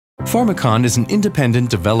Formycon is an independent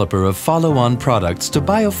developer of follow-on products to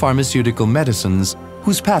biopharmaceutical medicines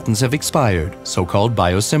whose patents have expired, so-called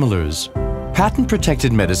biosimilars.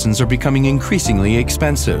 Patent-protected medicines are becoming increasingly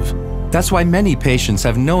expensive. That's why many patients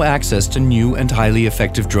have no access to new and highly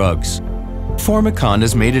effective drugs. Formycon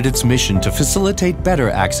has made it its mission to facilitate better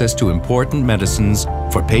access to important medicines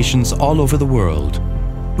for patients all over the world.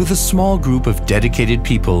 With a small group of dedicated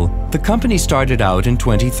people, the company started out in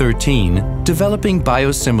 2013 developing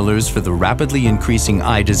biosimilars for the rapidly increasing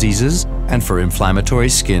eye diseases and for inflammatory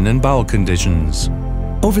skin and bowel conditions.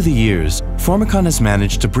 Over the years, Formycon has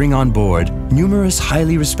managed to bring on board numerous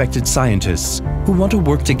highly respected scientists who want to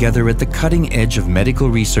work together at the cutting edge of medical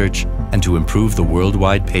research and to improve the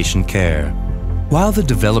worldwide patient care. While the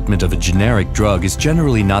development of a generic drug is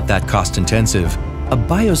generally not that cost-intensive, a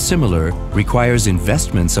biosimilar requires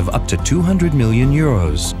investments of up to 200 million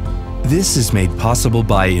euros. This is made possible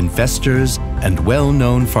by investors and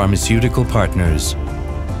well-known pharmaceutical partners.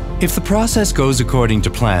 If the process goes according to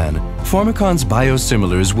plan, Formycon's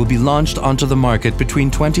biosimilars will be launched onto the market between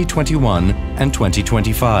 2021 and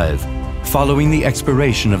 2025, following the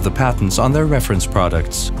expiration of the patents on their reference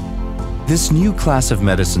products. This new class of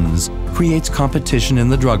medicines creates competition in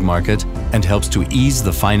the drug market and helps to ease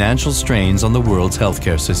the financial strains on the world's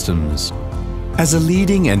healthcare systems. As a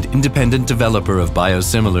leading and independent developer of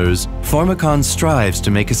biosimilars, Formycon strives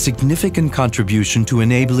to make a significant contribution to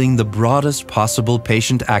enabling the broadest possible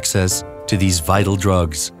patient access to these vital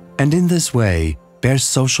drugs, and in this way, bears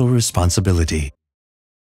social responsibility.